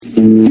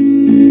Welcome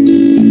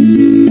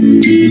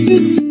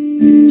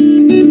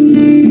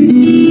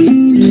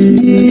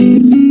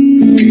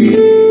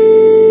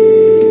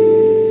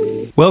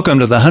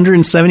to the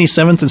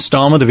 177th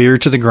installment of Ear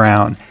to the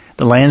Ground,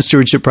 the Land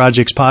Stewardship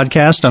Project's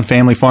podcast on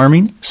family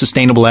farming,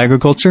 sustainable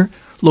agriculture,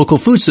 local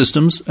food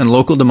systems, and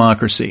local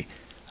democracy.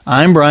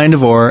 I'm Brian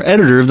DeVore,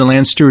 editor of the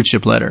Land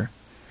Stewardship Letter.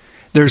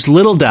 There's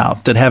little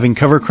doubt that having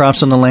cover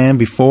crops on the land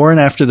before and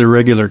after the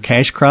regular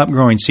cash crop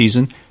growing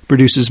season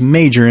produces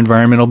major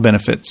environmental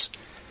benefits.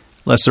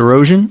 Less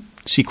erosion,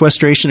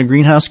 sequestration of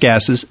greenhouse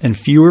gases, and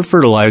fewer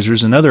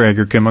fertilizers and other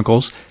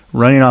agrochemicals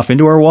running off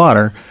into our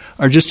water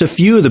are just a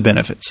few of the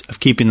benefits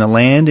of keeping the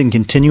land in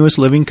continuous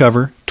living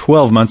cover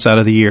 12 months out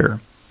of the year.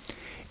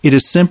 It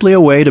is simply a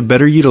way to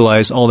better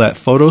utilize all that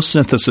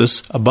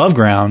photosynthesis above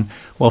ground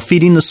while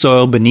feeding the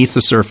soil beneath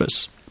the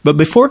surface. But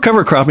before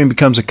cover cropping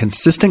becomes a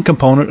consistent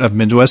component of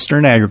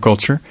Midwestern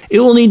agriculture, it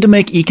will need to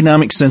make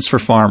economic sense for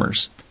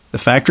farmers. The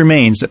fact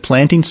remains that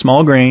planting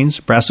small grains,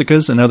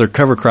 brassicas, and other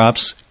cover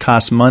crops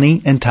costs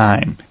money and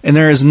time, and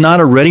there is not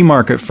a ready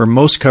market for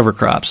most cover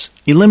crops,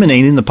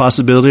 eliminating the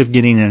possibility of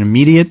getting an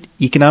immediate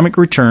economic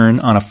return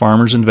on a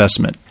farmer's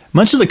investment.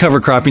 Much of the cover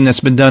cropping that's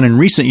been done in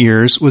recent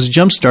years was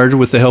jump-started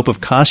with the help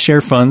of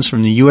cost-share funds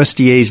from the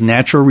USDA's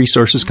Natural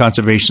Resources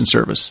Conservation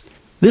Service.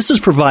 This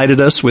has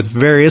provided us with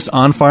various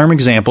on-farm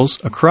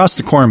examples across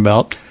the Corn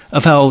Belt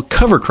of how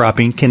cover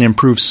cropping can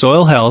improve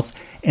soil health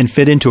and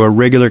fit into a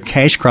regular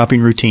cash cropping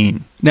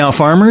routine. Now,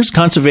 farmers,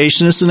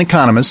 conservationists, and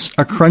economists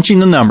are crunching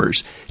the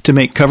numbers to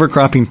make cover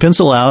cropping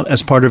pencil out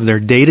as part of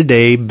their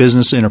day-to-day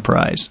business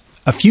enterprise.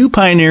 A few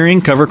pioneering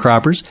cover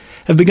croppers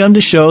have begun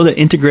to show that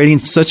integrating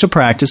such a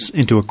practice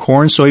into a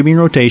corn-soybean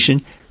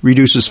rotation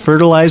reduces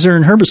fertilizer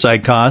and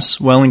herbicide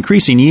costs while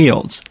increasing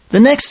yields.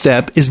 The next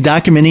step is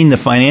documenting the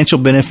financial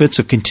benefits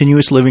of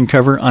continuous living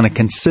cover on a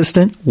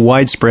consistent,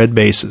 widespread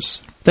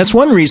basis. That's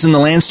one reason the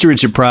Land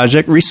Stewardship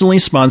Project recently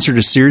sponsored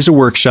a series of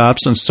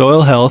workshops on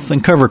soil health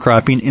and cover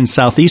cropping in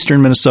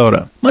southeastern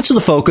Minnesota. Much of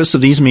the focus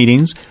of these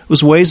meetings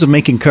was ways of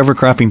making cover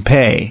cropping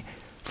pay.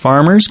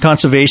 Farmers,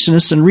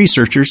 conservationists, and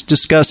researchers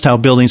discussed how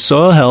building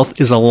soil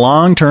health is a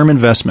long-term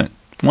investment,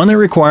 one that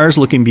requires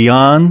looking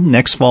beyond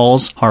next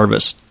fall's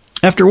harvest.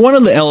 After one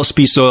of the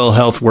LSP soil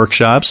health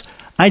workshops,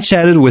 I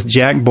chatted with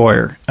Jack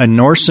Boyer, a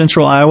north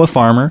central Iowa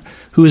farmer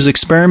who has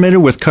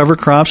experimented with cover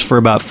crops for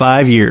about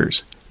 5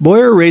 years.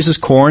 Boyer raises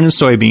corn and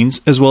soybeans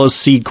as well as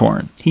seed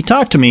corn. He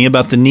talked to me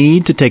about the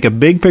need to take a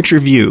big picture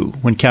view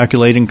when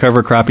calculating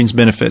cover cropping's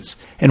benefits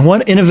and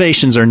what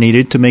innovations are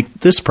needed to make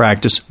this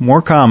practice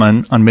more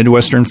common on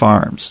Midwestern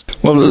farms.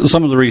 Well,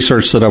 some of the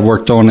research that I've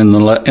worked on in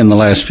the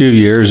last few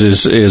years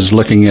is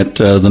looking at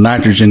the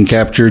nitrogen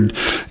captured,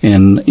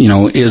 and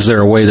is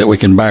there a way that we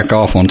can back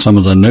off on some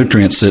of the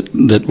nutrients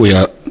that we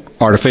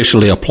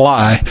artificially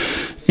apply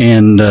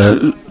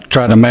and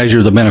try to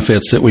measure the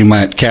benefits that we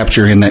might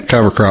capture in that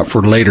cover crop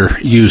for later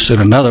use in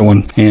another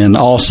one. And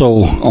also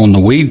on the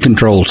weed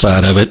control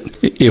side of it,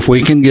 if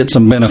we can get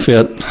some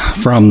benefit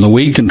from the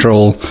weed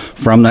control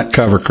from that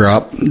cover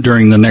crop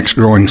during the next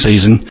growing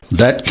season,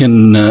 that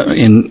can,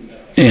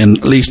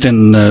 at least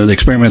in the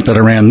experiment that I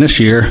ran this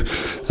year,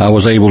 I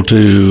was able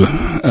to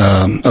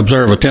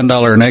observe a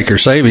 $10 an acre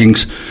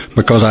savings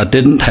because I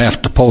didn't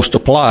have to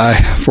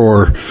post-apply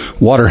for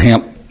water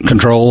hemp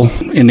control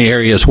in the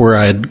areas where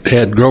I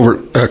had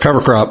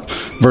cover crop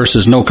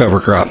versus no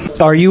cover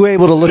crop. Are you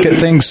able to look at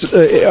things,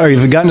 have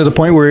you gotten to the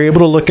point where you're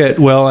able to look at,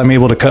 I'm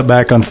able to cut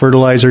back on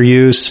fertilizer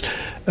use,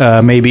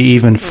 maybe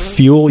even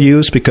fuel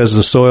use because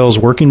the soil is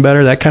working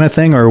better, that kind of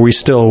thing, or are we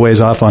still a ways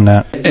off on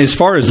that? As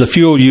far as the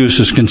fuel use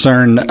is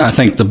concerned, I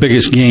think the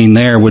biggest gain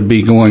there would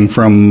be going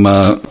from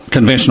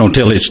conventional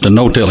tillage to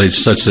no tillage,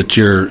 such that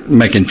you're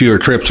making fewer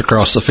trips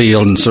across the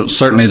field, and so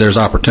certainly there's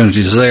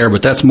opportunities there,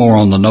 but that's more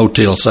on the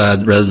no-till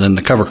side rather than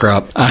the cover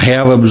crop. I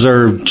have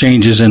observed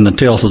changes in the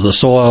tilth of the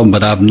soil,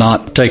 but I've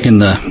not taken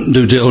the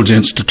due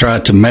diligence to try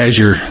to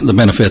measure the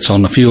benefits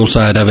on the fuel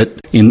side of it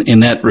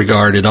in that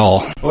regard at all.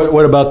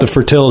 What about the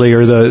fertility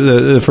or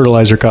the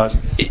fertilizer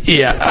cost?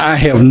 Yeah, I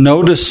have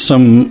noticed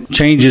some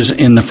changes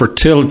in the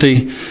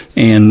fertility,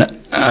 and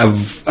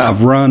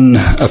I've run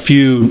a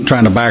few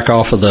trying to back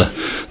off of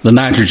the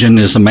nitrogen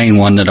is the main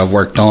one that I've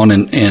worked on,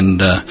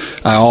 and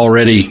I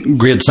already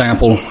grid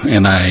sample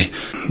and I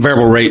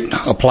variable rate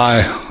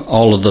apply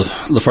all of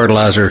the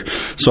fertilizer.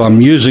 So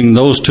I'm using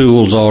those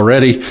tools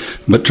already,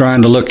 but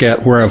trying to look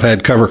at where I've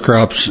had cover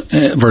crops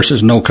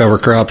versus no cover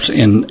crops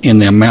in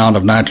the amount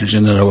of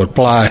nitrogen that I would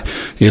apply.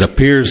 It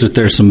appears that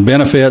there's some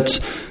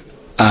benefits.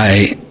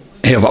 I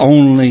have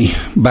only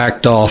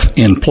backed off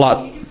in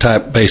plot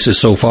type basis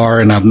so far,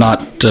 and I've not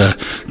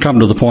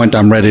come to the point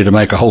I'm ready to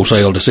make a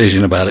wholesale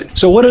decision about it.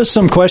 So what are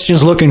some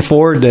questions looking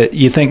forward that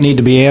you think need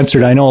to be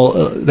answered? I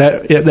know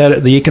that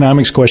the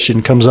economics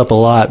question comes up a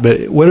lot,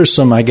 but what are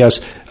some, I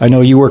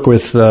know you work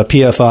with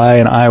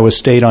PFI and Iowa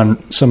State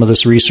on some of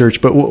this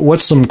research, but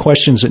what's some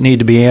questions that need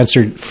to be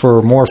answered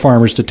for more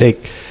farmers to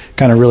take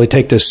kind of really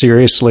take this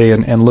seriously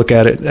and look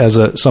at it as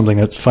something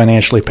that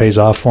financially pays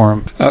off for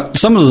them?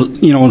 Some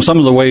of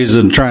the ways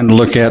that I'm trying to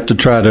look at to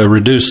try to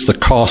reduce the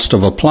cost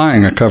of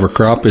applying a cover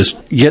crop is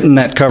getting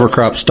that cover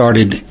crop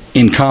started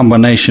in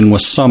combination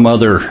with some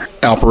other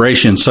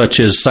operation,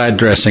 such as side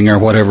dressing or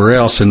whatever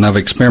else. And I've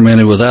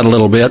experimented with that a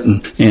little bit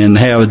and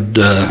had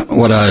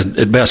what I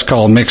at best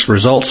call mixed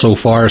results so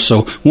far.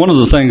 So one of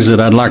the things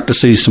that I'd like to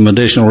see some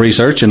additional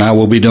research, and I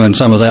will be doing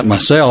some of that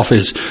myself,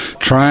 is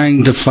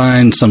trying to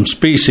find some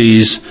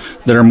species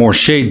that are more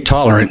shade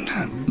tolerant,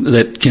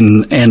 that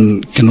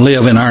can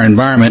live in our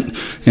environment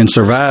and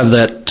survive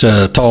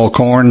that tall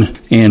corn,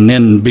 and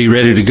then be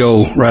ready to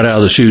go right out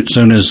of the chute as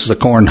soon as the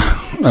corn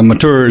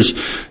matures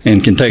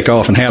and can take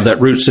off and have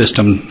that root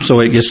system so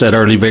it gets that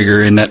early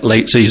vigor in that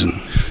late season.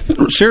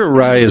 Cereal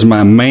rye is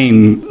my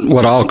main,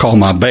 what I'll call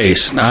my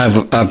base. I've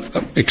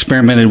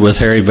experimented with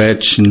hairy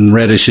vetch and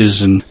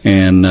radishes and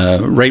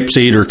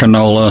rapeseed or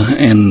canola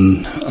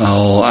and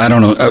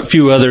a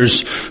few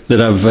others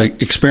that I've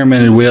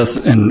experimented with,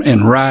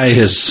 and rye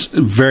has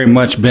very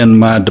much been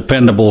my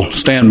dependable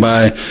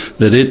standby,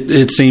 that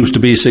it seems to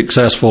be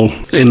successful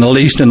at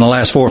least in the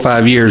last 4 or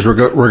 5 years,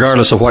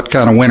 regardless of what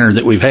kind of winter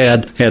that we've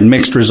had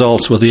mixed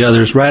results with the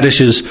others.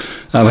 Radishes,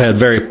 I've had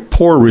very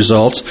poor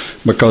results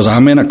because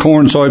I'm in a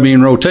corn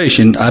soybean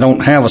rotation. I don't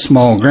have a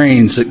small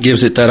grains that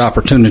gives it that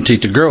opportunity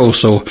to grow,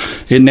 so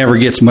it never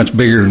gets much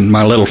bigger than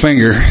my little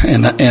finger,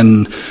 and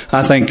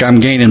I think I'm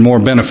gaining more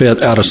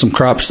benefit out of some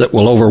crops that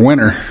will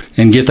overwinter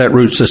and get that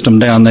root system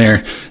down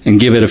there and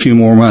give it a few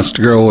more months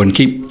to grow and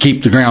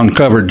keep the ground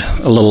covered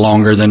a little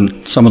longer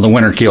than some of the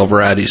winter kill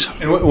varieties.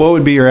 And what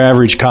would be your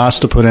average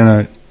cost to put in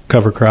a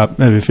cover crop?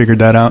 Have you figured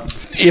that out?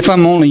 If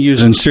I'm only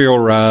using cereal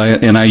rye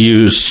and I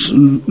use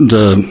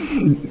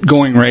the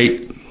going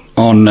rate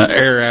on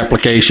air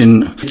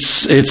application,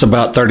 it's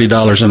about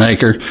 $30 an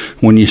acre.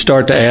 When you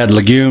start to add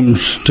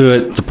legumes to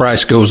it, the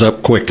price goes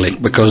up quickly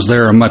because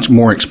they're a much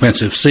more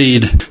expensive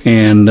seed.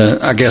 And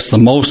I guess the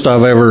most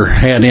I've ever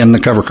had in the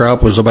cover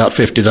crop was about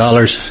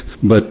 $50.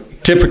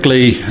 But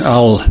typically,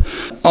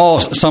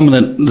 some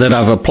that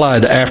I've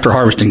applied after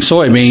harvesting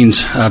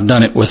soybeans, I've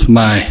done it with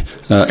my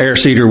air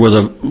seeder with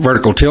a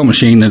vertical till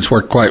machine that's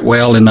worked quite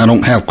well, and I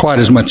don't have quite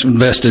as much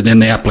invested in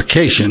the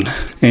application,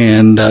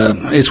 and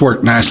it's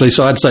worked nicely.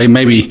 So I'd say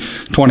maybe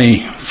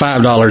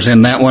 $25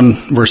 in that one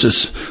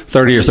versus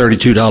 $30 or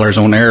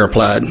 $32 on air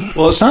applied.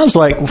 Well, it sounds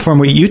like from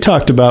what you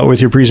talked about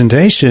with your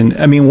presentation,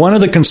 I mean, one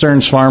of the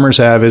concerns farmers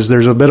have is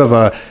there's a bit of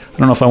I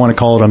don't know if I want to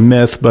call it a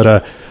myth, but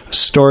a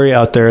story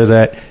out there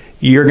that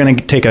you're going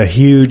to take a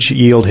huge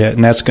yield hit,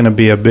 and that's going to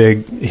be a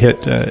big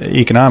hit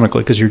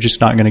economically because you're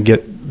just not going to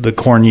get the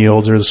corn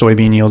yields or the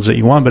soybean yields that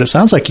you want. But it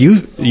sounds like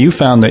you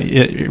found that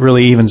it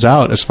really evens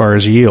out as far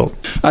as yield.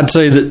 I'd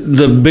say that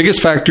the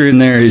biggest factor in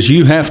there is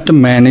you have to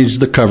manage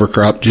the cover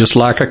crop just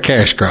like a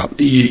cash crop.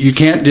 You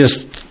can't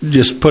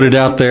just put it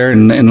out there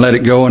and let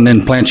it go and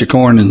then plant your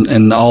corn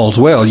and all's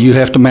well. You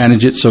have to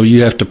manage it, so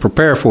you have to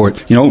prepare for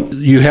it.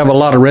 You have a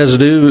lot of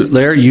residue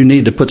there. You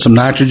need to put some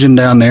nitrogen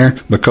down there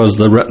because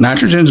the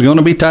nitrogen is going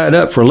to be tied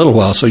up for a little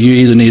while. So you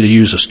either need to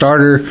use a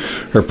starter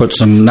or put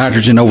some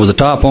nitrogen over the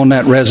top on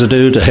that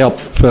residue to help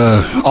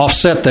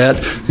offset that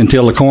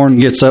until the corn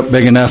gets up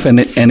big enough and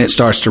it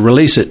starts to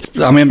release it.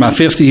 I'm in my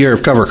 5th year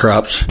of cover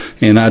crops,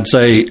 and I'd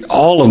say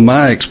all of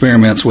my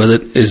experiments with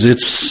it is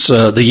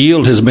the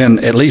yield has been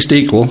at least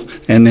equal.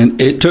 And then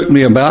it took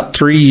me about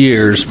 3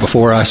 years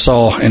before I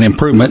saw an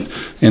improvement,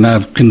 and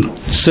I've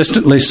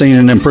consistently seen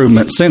an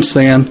improvement since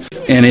then,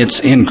 and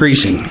it's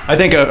increasing. I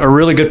think a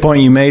really good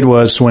point you made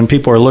was when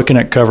people are looking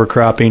at cover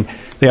cropping,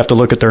 they have to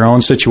look at their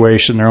own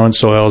situation, their own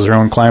soils, their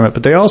own climate,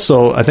 but they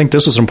also, I think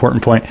this is an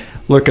important point,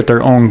 look at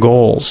their own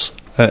goals.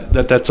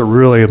 That's a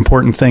really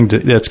important thing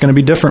that's going to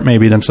be different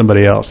maybe than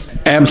somebody else.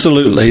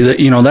 Absolutely.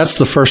 That's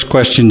the first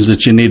questions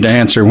that you need to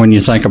answer when you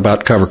think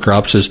about cover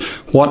crops is,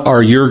 what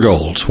are your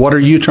goals? What are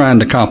you trying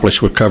to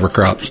accomplish with cover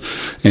crops?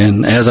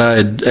 And as I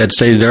had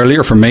stated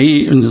earlier, for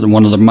me,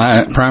 one of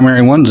my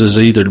primary ones is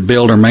either to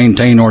build or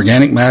maintain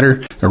organic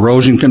matter,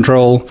 erosion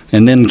control,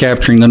 and then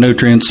capturing the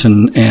nutrients.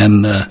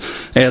 And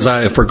as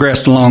I have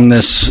progressed along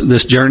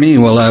this journey,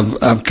 well,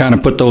 I've kind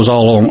of put those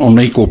all on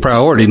equal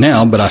priority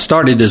now, but I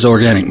started as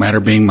organic matter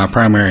being my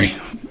primary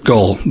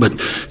goal. But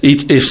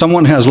if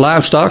someone has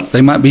livestock,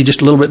 they might be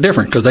just a little bit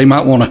different because they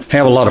might want to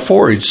have a lot of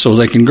forage so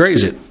they can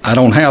graze it. I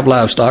don't have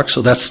livestock,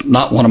 so that's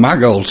not one of my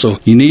goals. So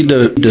you need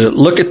to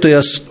look at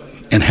this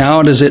and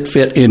how does it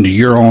fit into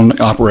your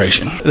own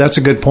operation? That's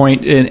a good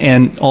point.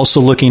 And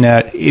also looking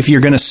at if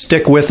you're going to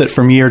stick with it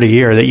from year to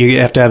year, that you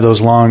have to have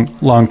those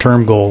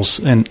long-term goals.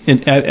 And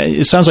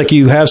it sounds like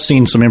you have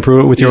seen some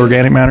improvement with your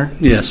organic matter.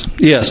 Yes.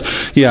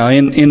 Yeah,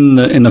 in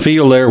the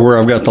field there where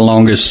I've got the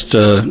longest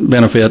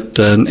benefit,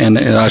 and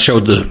I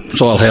showed the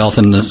soil health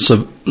and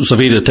the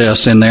Savita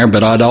tests in there,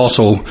 but I'd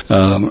also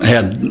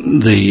had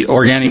the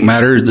organic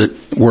matter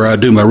where I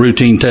do my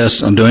routine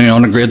tests. I'm doing it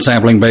on a grid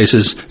sampling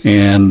basis,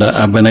 and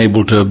I've been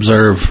able to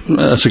observe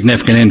a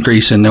significant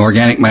increase in the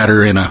organic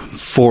matter in a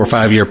 4 or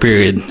 5 year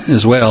period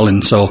as well,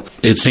 and so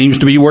it seems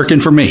to be working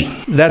for me.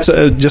 That's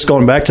just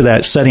going back to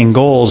that setting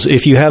goals.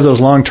 If you have those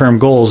long-term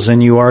goals,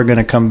 then you are going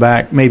to come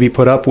back, maybe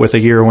put up with a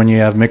year when you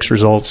have mixed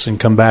results and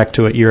come back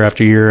to it year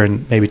after year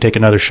and maybe take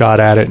another shot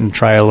at it and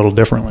try a little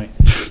differently.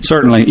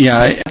 Certainly,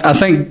 yeah. I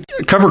think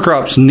cover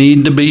crops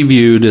need to be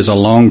viewed as a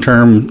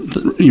long-term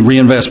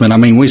reinvestment. I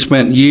mean, we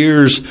spent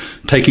years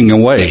taking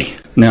away.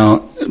 Now,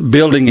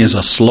 building is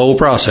a slow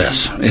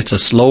process. It's a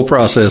slow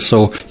process,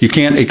 so you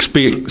can't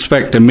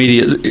expect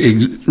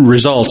immediate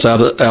results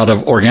out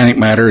of organic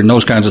matter and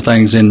those kinds of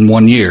things in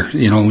 1 year.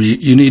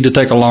 You need to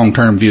take a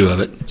long-term view of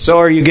it. So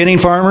are you getting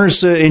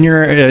farmers in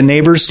your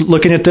neighbors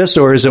looking at this,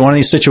 or is it one of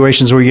these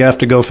situations where you have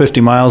to go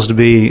 50 miles to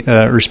be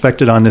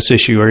respected on this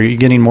issue? Are you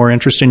getting more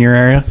interest in your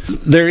area?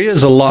 There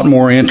is a lot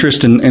more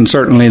interest, and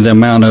certainly the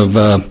amount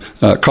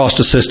of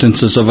cost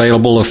assistance that's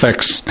available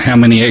affects how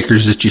many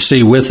acres that you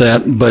see with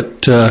that,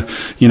 but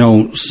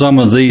some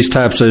of these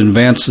types of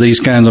events, these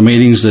kinds of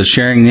meetings, the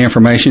sharing the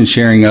information,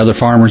 sharing other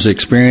farmers'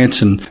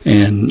 experience,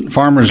 and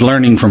farmers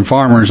learning from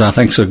farmers, I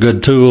think is a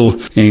good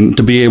tool and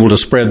to be able to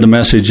spread the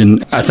message.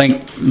 And I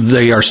think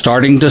they are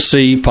starting to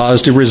see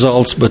positive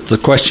results, but the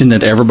question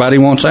that everybody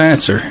wants to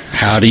answer,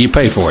 how do you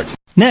pay for it?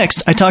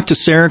 Next, I talked to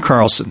Sarah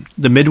Carlson,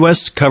 the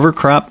Midwest Cover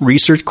Crop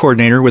Research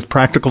Coordinator with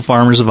Practical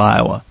Farmers of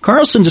Iowa.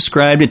 Carlson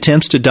described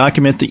attempts to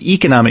document the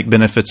economic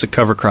benefits of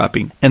cover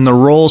cropping and the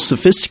role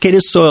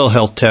sophisticated soil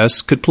health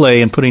tests could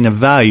play in putting a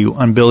value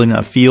on building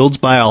a field's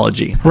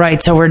biology. Right,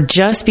 so we're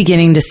just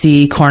beginning to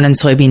see corn and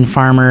soybean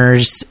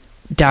farmers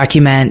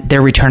document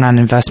their return on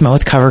investment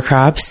with cover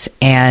crops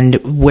and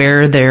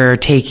where they're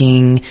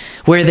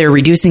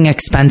reducing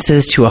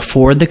expenses to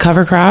afford the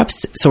cover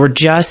crops. So we're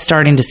just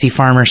starting to see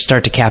farmers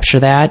start to capture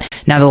that.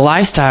 Now the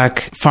livestock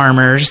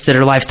farmers that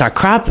are livestock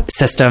crop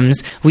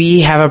systems,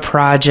 we have a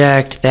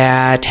project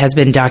that has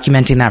been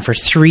documenting that for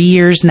 3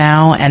 years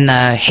now, and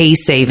the hay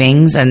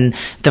savings and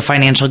the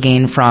financial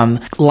gain from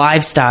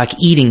livestock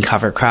eating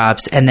cover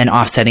crops and then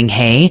offsetting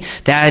hay,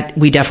 that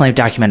we definitely have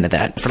documented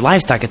that. For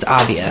livestock, it's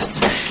obvious.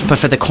 But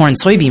for the corn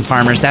soybean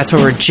farmers, that's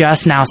where we're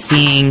just now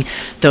seeing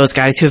those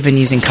guys who have been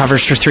using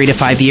covers for 3 to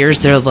 5 years.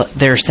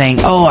 They're saying,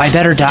 "Oh, I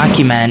better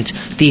document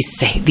these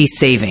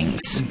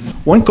savings."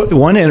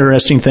 One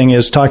interesting thing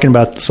is talking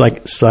about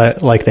like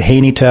the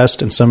Haney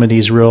test and some of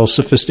these real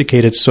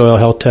sophisticated soil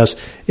health tests.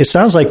 It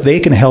sounds like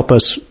they can help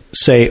us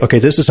say, okay,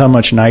 this is how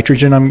much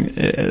nitrogen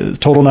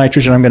total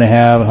nitrogen I'm going to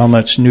have, how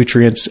much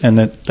nutrients, and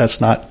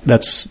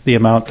that's the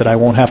amount that I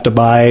won't have to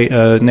buy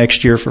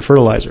next year for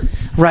fertilizer.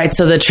 Right.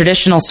 So the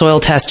traditional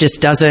soil test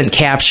just doesn't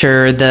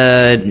capture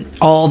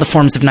all the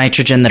forms of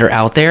nitrogen that are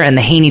out there, and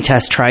the Haney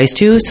test tries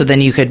to. So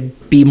then you could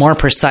be more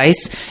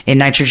precise in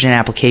nitrogen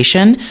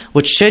application,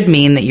 which should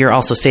mean that you're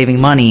also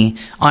saving money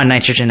on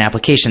nitrogen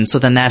application. So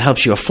then that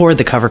helps you afford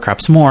the cover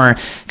crops more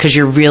because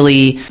you're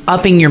really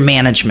upping your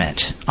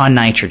management on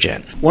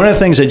nitrogen. One of the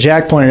things that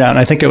Jack pointed out, and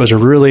I think it was a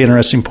really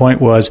interesting point,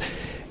 was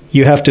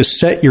you have to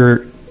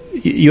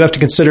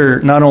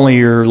consider not only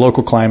your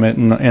local climate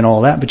and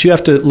all that, but you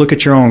have to look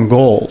at your own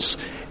goals.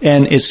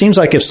 And it seems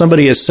like if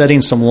somebody is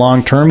setting some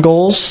long-term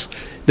goals,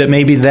 that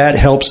maybe that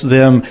helps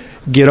them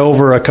get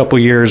over a couple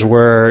years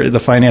where the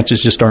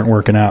finances just aren't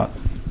working out.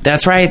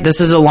 That's right. This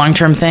is a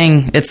long-term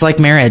thing. It's like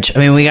marriage. I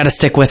mean, we got to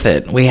stick with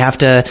it. We have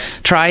to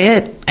try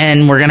it,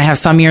 and we're going to have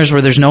some years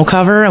where there's no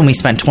cover and we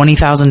spent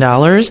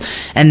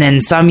 $20,000, and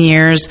then some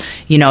years,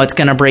 it's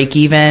going to break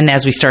even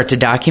as we start to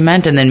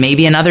document, and then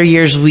maybe in other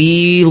years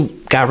we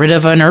got rid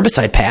of an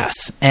herbicide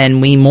pass and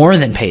we more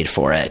than paid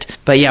for it.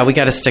 But yeah, we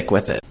got to stick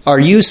with it. Are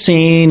you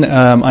seeing,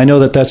 I know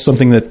that's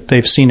something that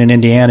they've seen in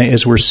Indiana,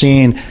 is we're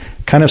seeing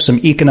kind of some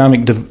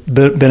economic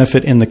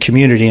benefit in the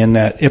community, in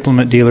that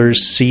implement dealers,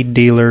 seed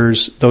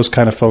dealers, those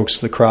kind of folks,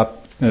 the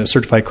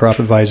certified crop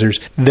advisors,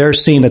 they're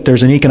seeing that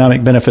there's an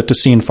economic benefit to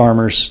seeing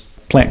farmers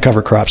plant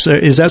cover crops.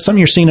 Is that something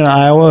you're seeing in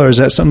Iowa, or is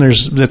that something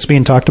that's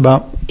being talked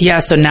about? Yeah,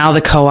 so now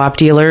the co-op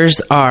dealers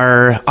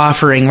are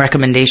offering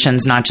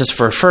recommendations not just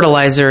for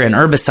fertilizer and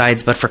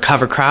herbicides, but for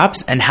cover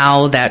crops and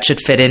how that should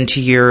fit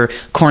into your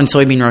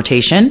corn-soybean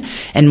rotation.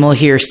 And we'll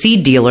hear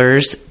seed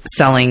dealers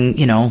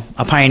selling,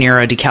 a Pioneer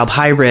or a DeKalb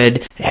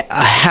hybrid,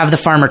 have the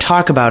farmer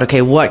talk about,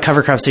 okay, what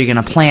cover crops are you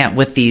going to plant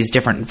with these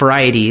different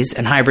varieties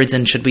and hybrids,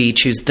 and should we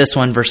choose this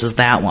one versus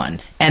that one?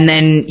 And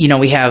then,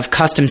 we have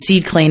custom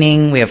seed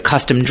cleaning, we have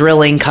custom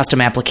drilling,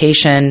 custom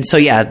application. So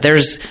yeah,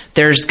 there's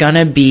going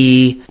to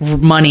be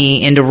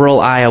money into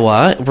rural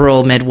Iowa,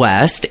 rural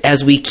Midwest,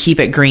 as we keep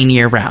it green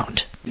year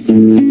round.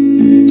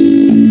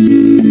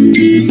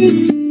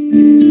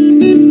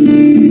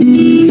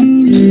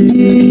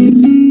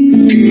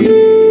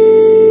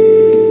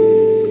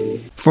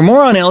 For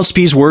more on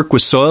LSP's work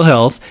with soil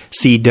health,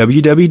 see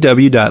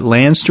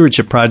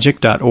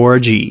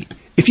www.landstewardshipproject.org.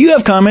 If you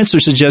have comments or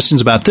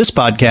suggestions about this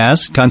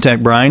podcast,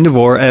 contact Brian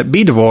DeVore at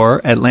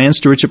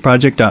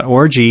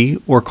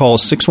bdevore@landstewardshipproject.org or call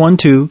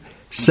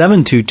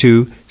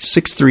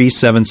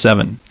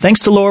 722-6377.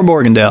 Thanks to Laura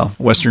Borgendale,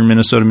 a Western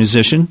Minnesota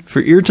musician,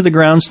 for Ear to the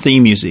Ground's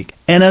theme music.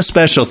 And a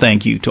special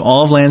thank you to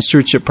all of Land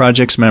Stewardship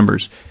Project's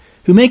members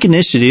who make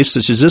initiatives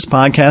such as this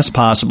podcast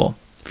possible.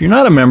 If you're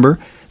not a member,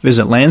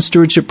 visit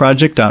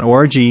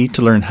landstewardshipproject.org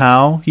to learn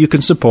how you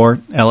can support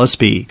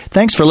LSP.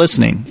 Thanks for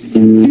listening.